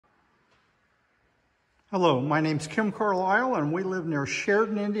Hello, my name's Kim Carlisle and we live near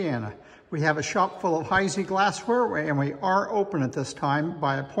Sheridan, Indiana. We have a shop full of Heisey glassware and we are open at this time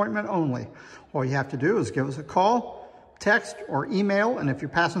by appointment only. All you have to do is give us a call, text, or email, and if you're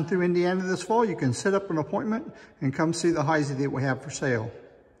passing through Indiana this fall, you can set up an appointment and come see the Heisey that we have for sale.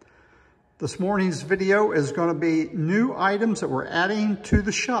 This morning's video is going to be new items that we're adding to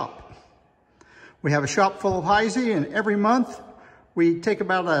the shop. We have a shop full of Heisey, and every month we take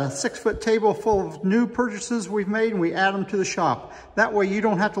about a 6-foot table full of new purchases we've made and we add them to the shop. That way you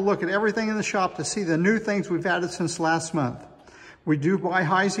don't have to look at everything in the shop to see the new things we've added since last month. We do buy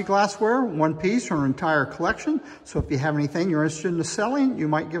Heisey glassware, one piece or an entire collection. So if you have anything you're interested in selling, you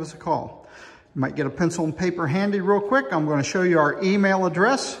might give us a call. You might get a pencil and paper handy real quick. I'm going to show you our email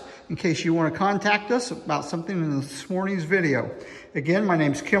address in case you want to contact us about something in this morning's video. Again, my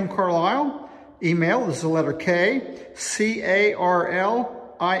name's Kim Carlisle. Email is the letter K, C-A-R-L-I-S-L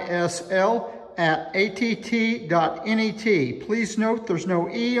 @att.net. Please note there's no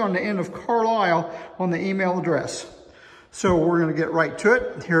E on the end of Carlisle on the email address. So we're going to get right to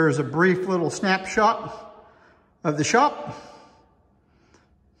it. Here's a brief little snapshot of the shop.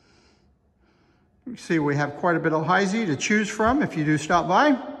 You see we have quite a bit of Heisey to choose from if you do stop by.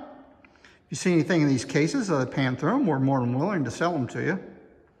 If you see anything in these cases, pan through them. We're more than willing to sell them to you.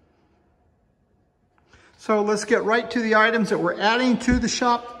 So let's get right to the items that we're adding to the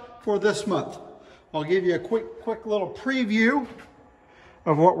shop for this month. I'll give you a quick little preview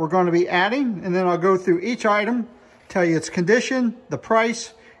of what we're going to be adding, and then I'll go through each item, tell you its condition, the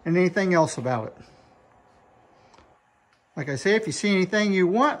price, and anything else about it. Like I say, if you see anything you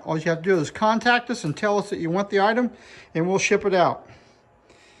want, all you have to do is contact us and tell us that you want the item, and we'll ship it out.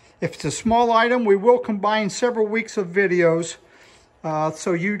 If it's a small item, we will combine several weeks of videos,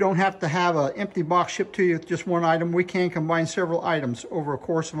 so you don't have to have an empty box shipped to you with just one item. We can combine several items over a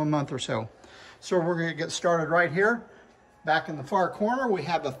course of a month or so. So we're going to get started right here. Back in the far corner, we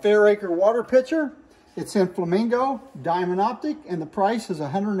have a Fairacre water pitcher. It's in Flamingo, Diamond Optic, and the price is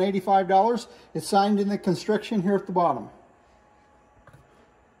 $185. It's signed in the constriction here at the bottom.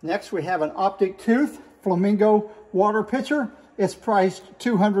 Next, we have an Optic Tooth Flamingo water pitcher. It's priced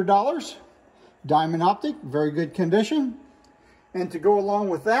 $200. Diamond Optic, very good condition. And to go along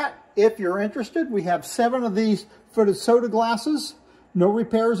with that, if you're interested, we have 7 of these footed soda glasses. No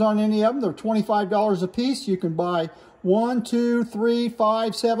repairs on any of them. They're $25 a piece. You can buy 1, 2, 3,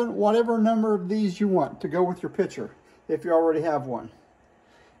 5, 7, whatever number of these you want to go with your pitcher, if you already have one.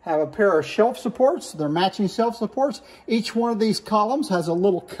 Have a pair of shelf supports. They're matching shelf supports. Each one of these columns has a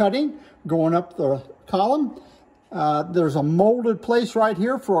little cutting going up the column. There's a molded place right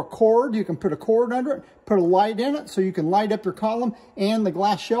here for a cord. You can put a cord under it, put a light in it so you can light up your column and the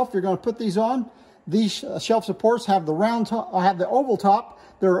glass shelf you're going to put these on. These shelf supports have the round top, have the oval top.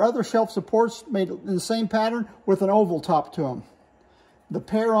 There are other shelf supports made in the same pattern with an oval top to them. The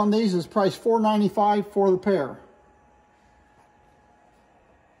pair on these is priced $4.95 for the pair.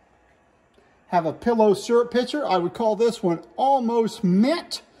 Have a pillow syrup pitcher. I would call this one almost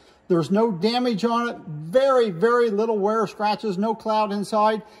mint. There's no damage on it. Very, very little wear, scratches, no cloud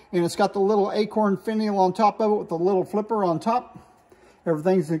inside. And it's got the little acorn finial on top of it with the little flipper on top.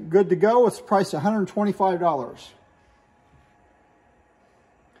 Everything's good to go. It's priced $125.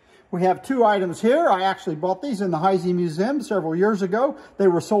 We have 2 items here. I actually bought these in the Heisey Museum several years ago. They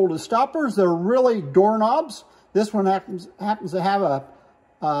were sold as stoppers. They're really doorknobs. This one happens to have a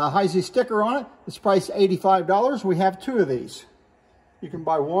Heisey sticker on it. It's priced $85. We have 2 of these. You can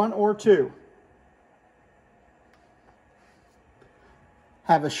buy 1 or 2.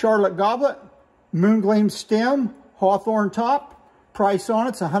 Have a Charlotte goblet, moongleam stem, hawthorn top. Price on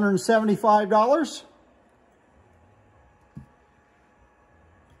it's $175.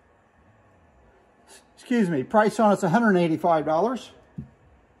 Excuse me, price on it's $185.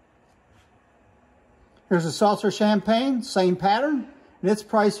 Here's a saucer champagne, same pattern, and it's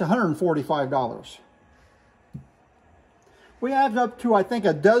priced $145. We have up to, I think,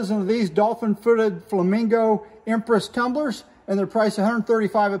 a dozen of these dolphin-footed Flamingo Empress tumblers, and they're priced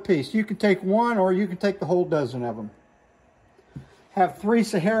 $135 a piece. You can take 1 or you can take the whole dozen of them. Have 3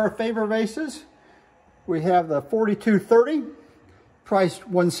 Sahara Favor vases. We have the 4230, priced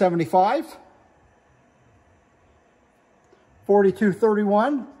 $175.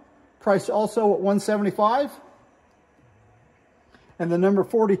 4231, priced also at $175. And the number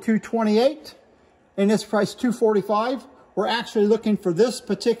 4228, and it's priced $245. We're actually looking for this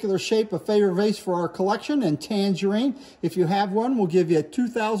particular shape of favor vase for our collection in tangerine. If you have one, we'll give you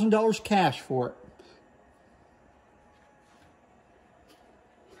 $2,000 cash for it.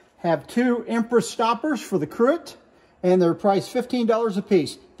 Have 2 Empress stoppers for the cruet, and they're priced $15 a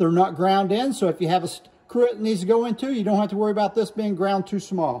piece. They're not ground in, so if you have a cruet needs to go into, you don't have to worry about this being ground too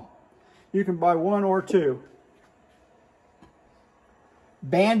small. You can buy one or two.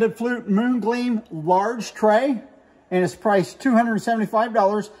 Banded Flute Moon Gleam large tray, and it's priced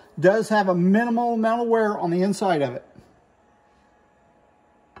 $275. Does have a minimal amount of wear on the inside of it.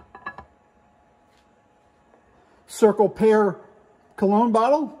 Circle Pear cologne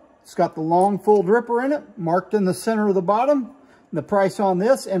bottle. It's got the long full dripper in it, marked in the center of the bottom. The price on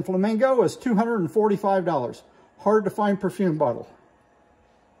this in Flamingo is $245. Hard to find perfume bottle.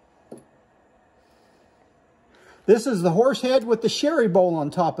 This is the horse head with the sherry bowl on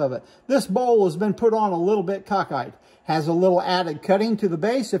top of it. This bowl has been put on a little bit cockeyed. Has a little added cutting to the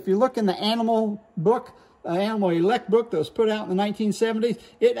base. If you look in the animal book, Animal Elect book that was put out in the 1970s,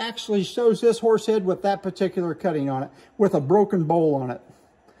 it actually shows this horse head with that particular cutting on it, with a broken bowl on it.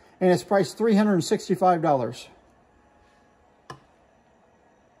 And it's priced $365.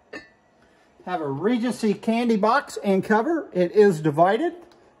 Have a Regency candy box and cover. It is divided.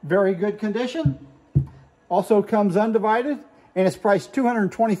 Very good condition. Also comes undivided, and it's priced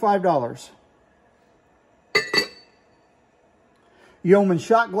 $225. Yeoman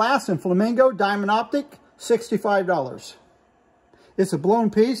shot glass and Flamingo diamond optic, $65. It's a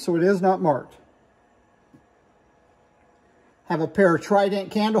blown piece, so it is not marked. Have a pair of Trident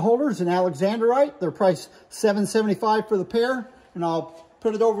candle holders in Alexandrite. They're priced $775 for the pair, and I'll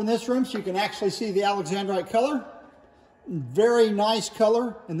put it over in this room so you can actually see the Alexandrite color. Very nice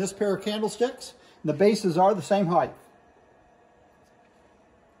color in this pair of candlesticks. The bases are the same height.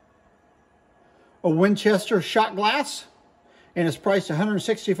 A Winchester shot glass, and it's priced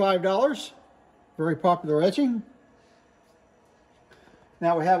 $165. Very popular etching.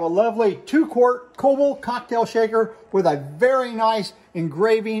 Now we have a lovely 2-quart Cobalt cocktail shaker with a very nice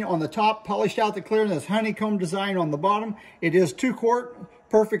engraving on the top, polished out to clear, and this honeycomb design on the bottom. It is 2-quart,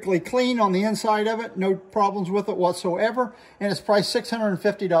 perfectly clean on the inside of it, no problems with it whatsoever, and it's priced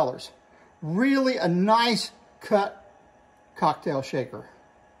 $650. Really a nice cut cocktail shaker.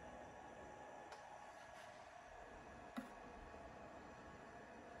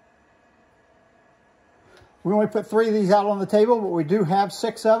 We only put 3 of these out on the table, but we do have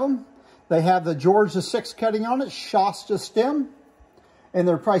 6 of them. They have the George VI cutting on it, Shasta stem, and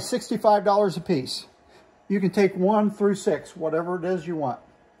they're priced $65 a piece. You can take 1 through 6, whatever it is you want.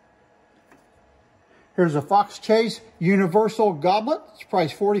 Here's a Fox Chase Universal Goblet. It's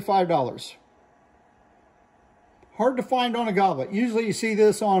priced $45. Hard to find on a goblet. Usually you see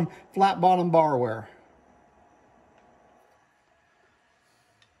this on flat bottom barware.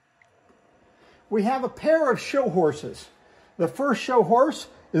 We have a pair of show horses. The first show horse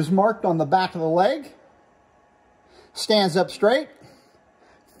is marked on the back of the leg. Stands up straight.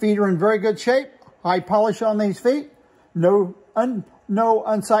 Feet are in very good shape. High polish on these feet. No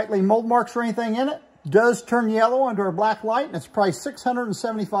unsightly mold marks or anything in it. Does turn yellow under a black light, and it's priced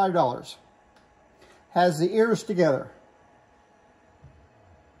 $675. Has the ears together.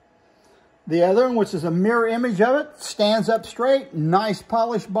 The other one, which is a mirror image of it, stands up straight, nice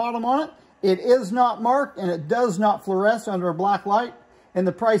polished bottom on it. It is not marked, and it does not fluoresce under a black light. And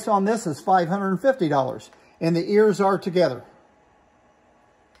the price on this is $550. And the ears are together.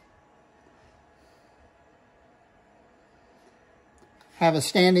 Have a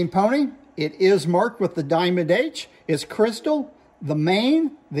standing pony. It is marked with the Diamond H. It's crystal. The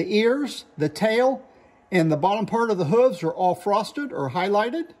mane, the ears, the tail, and the bottom part of the hooves are all frosted or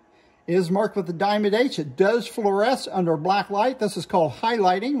highlighted. It is marked with the Diamond H. It does fluoresce under a black light. This is called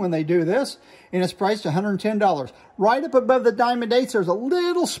highlighting when they do this, and it's priced $110. Right up above the Diamond H, there's a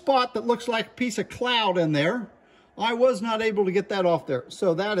little spot that looks like a piece of cloud in there. I was not able to get that off there,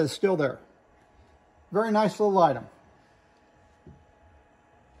 so that is still there. Very nice little item.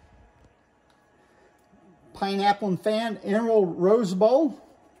 Pineapple and Fan Emerald Rose Bowl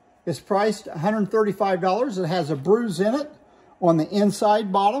is priced $135. It has a bruise in it on the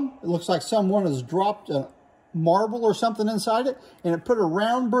inside bottom. It looks like someone has dropped a marble or something inside it, and it put a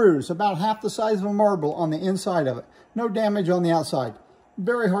round bruise, about half the size of a marble, on the inside of it. No damage on the outside.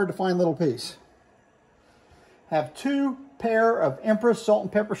 Very hard to find little piece. Have 2 pair of Empress salt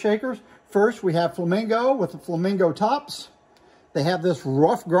and pepper shakers. First, we have Flamingo with the Flamingo tops. They have this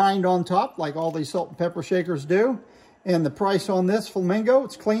rough grind on top, like all these salt and pepper shakers do. And the price on this Flamingo,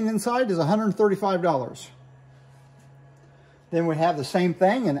 it's clean inside, is $135. Then we have the same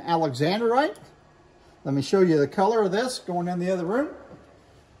thing in Alexandrite. Let me show you the color of this going in the other room.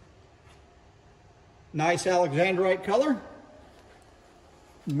 Nice Alexandrite color.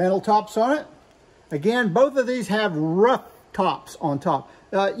 Metal tops on it. Again, both of these have rough tops on top.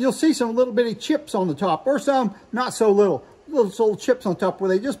 You'll see some little bitty chips on the top, or some not so little. little chips on top where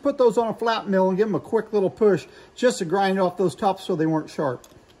they just put those on a flat mill and give them a quick little push just to grind off those tops so they weren't sharp.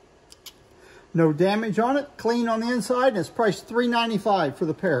 No damage on it, clean on the inside, and it's priced $3.95 for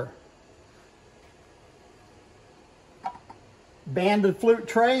the pair. Banded flute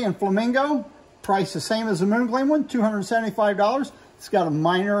tray in flamingo, price the same as the Moongleam one, $275. It's got a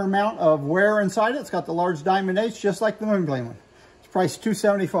minor amount of wear inside it. It's got the large diamond H just like the Moongleam one. It's priced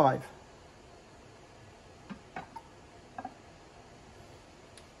 $275.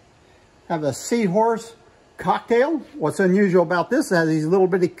 Have a seahorse cocktail. What's unusual about this, it has these little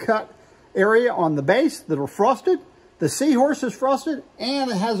bitty cut area on the base that are frosted. The seahorse is frosted, and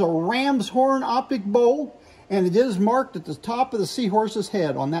it has a ram's horn optic bowl, and it is marked at the top of the seahorse's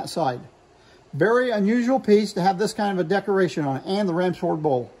head on that side. Very unusual piece to have this kind of a decoration on it, and the ram's horn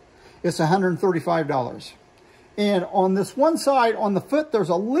bowl. It's $135. And on this one side, on the foot, there's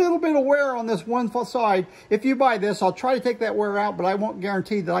a little bit of wear on this one side. If you buy this, I'll try to take that wear out, but I won't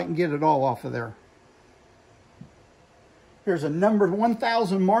guarantee that I can get it all off of there. Here's a number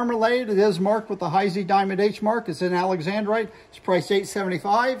 1000 marmalade. It is marked with the Heisey Diamond H mark. It's in Alexandrite. It's priced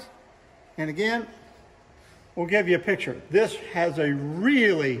 $8.75. And again, we'll give you a picture. This has a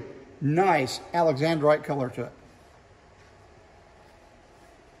really nice Alexandrite color to it.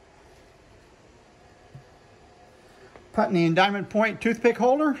 Putney and Diamond Point toothpick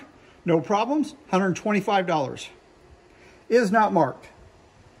holder, no problems, $125. Is not marked.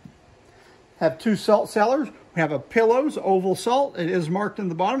 Have 2 salt cellars. We have a Pillows oval salt. It is marked in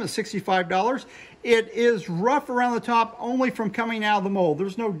the bottom at $65. It is rough around the top only from coming out of the mold.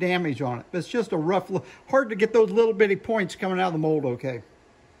 There's no damage on it. It's just a rough, hard to get those little bitty points coming out of the mold okay.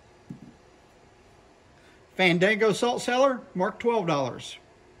 Fandango salt cellar, marked $12.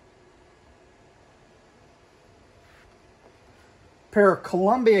 Pair of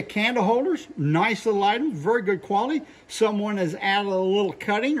Columbia candle holders, nice little items, very good quality. Someone has added a little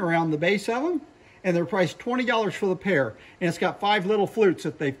cutting around the base of them, and they're priced $20 for the pair. And it's got 5 little flutes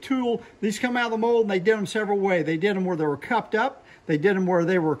that they've tooled. These come out of the mold, and they did them several ways. They did them where they were cupped up, they did them where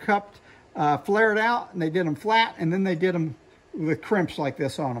they were cupped, flared out, and they did them flat, and then they did them with crimps like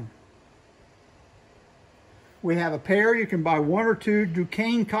this on them. We have a pair. You can buy 1 or 2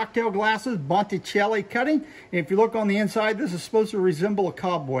 Duquesne cocktail glasses, Botticelli cutting. And if you look on the inside, this is supposed to resemble a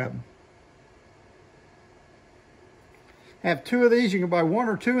cobweb. Have 2 of these. You can buy 1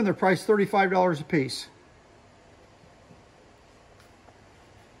 or 2, and they're priced $35 a piece.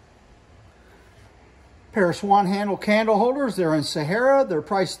 Pair of swan handle candle holders. They're in Sahara. They're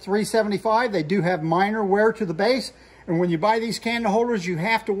priced $3.75. They do have minor wear to the base. And when you buy these candle holders, you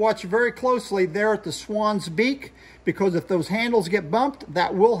have to watch very closely there at the swan's beak, because if those handles get bumped,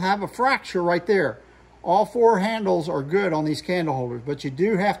 that will have a fracture right there. All 4 handles are good on these candle holders, but you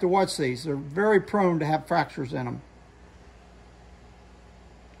do have to watch these. They're very prone to have fractures in them.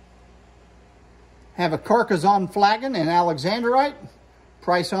 Have a Carcassonne flagon in Alexandrite.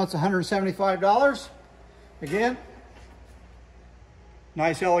 Price on it's $175. Again,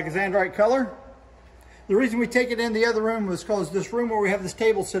 nice Alexandrite color. The reason we take it in the other room was because this room where we have this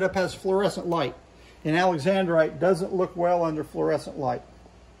table set up has fluorescent light. And Alexandrite doesn't look well under fluorescent light.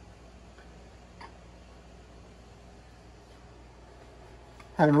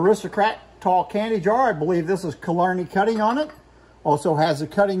 Have an Aristocrat tall candy jar. I believe this is Killarney cutting on it. Also has a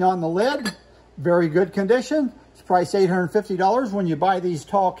cutting on the lid. Very good condition. It's priced $850. When you buy these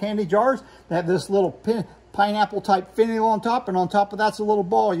tall candy jars, they have this little pineapple type finial on top, and on top of that's a little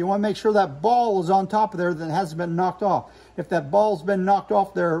ball. You want to make sure that ball is on top of there that hasn't been knocked off. If that ball's been knocked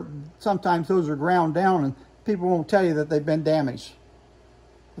off there, sometimes those are ground down and people won't tell you that they've been damaged.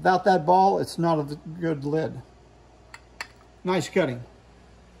 Without that ball, it's not a good lid. Nice cutting.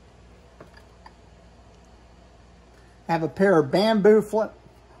 I have a pair of bamboo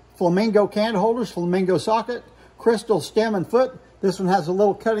flamingo candle holders, flamingo socket, crystal stem and foot. This one has a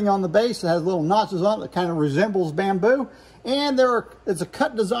little cutting on the base. It has little notches on it that kind of resembles bamboo. And there's a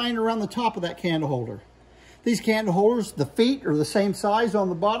cut design around the top of that candle holder. These candle holders, the feet are the same size on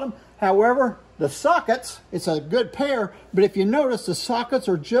the bottom. However, the sockets, it's a good pair, but if you notice, the sockets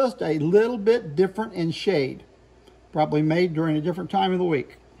are just a little bit different in shade. Probably made during a different time of the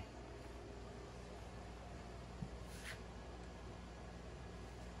week.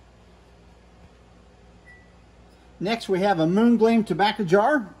 Next, we have a Moongleam tobacco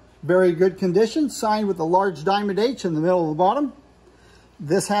jar. Very good condition, signed with a large diamond H in the middle of the bottom.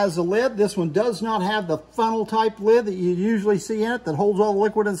 This has a lid. This one does not have the funnel type lid that you usually see in it that holds all the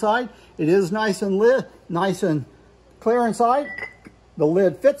liquid inside. It is nice and clear inside. The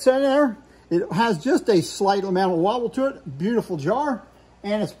lid fits in there. It has just a slight amount of wobble to it. Beautiful jar,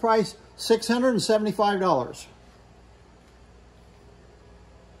 and it's priced $675.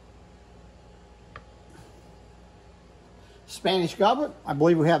 Spanish goblet, I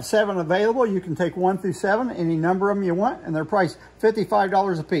believe we have 7 available. You can take 1 through 7, any number of them you want, and they're priced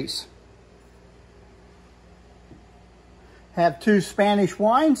 $55 a piece. Have 2 Spanish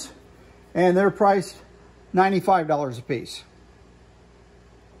wines, and they're priced $95 a piece.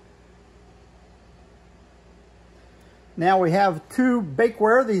 Now we have 2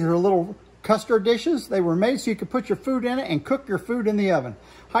 bakeware. These are little custard dishes. They were made so you could put your food in it and cook your food in the oven.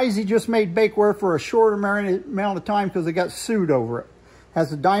 Heisey just made bakeware for a short amount of time because they got sued over it.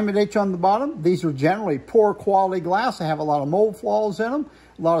 Has a diamond H on the bottom. These are generally poor quality glass. They have a lot of mold flaws in them,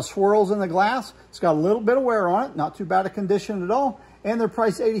 a lot of swirls in the glass. It's got a little bit of wear on it, not too bad a condition at all, and they're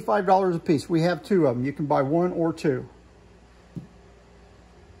priced $85 a piece. We have 2 of them. You can buy 1 or 2.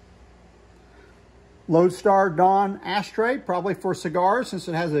 Lodestar Dawn ashtray, probably for cigars, since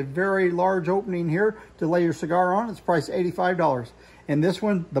it has a very large opening here to lay your cigar on. It's priced $85. And this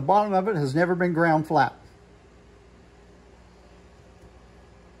one, the bottom of it has never been ground flat.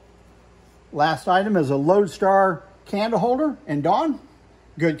 Last item is a Lodestar candle holder in Dawn.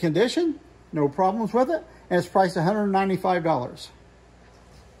 Good condition, no problems with it, and it's priced $195.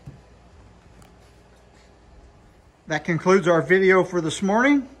 That concludes our video for this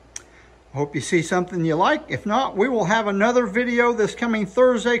morning. Hope you see something you like. If not, we will have another video this coming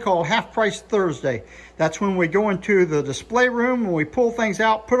Thursday called Half Price Thursday. That's when we go into the display room and we pull things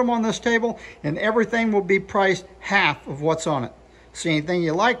out, put them on this table, and everything will be priced half of what's on it. See anything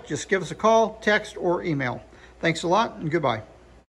you like, just give us a call, text, or email. Thanks a lot, and goodbye.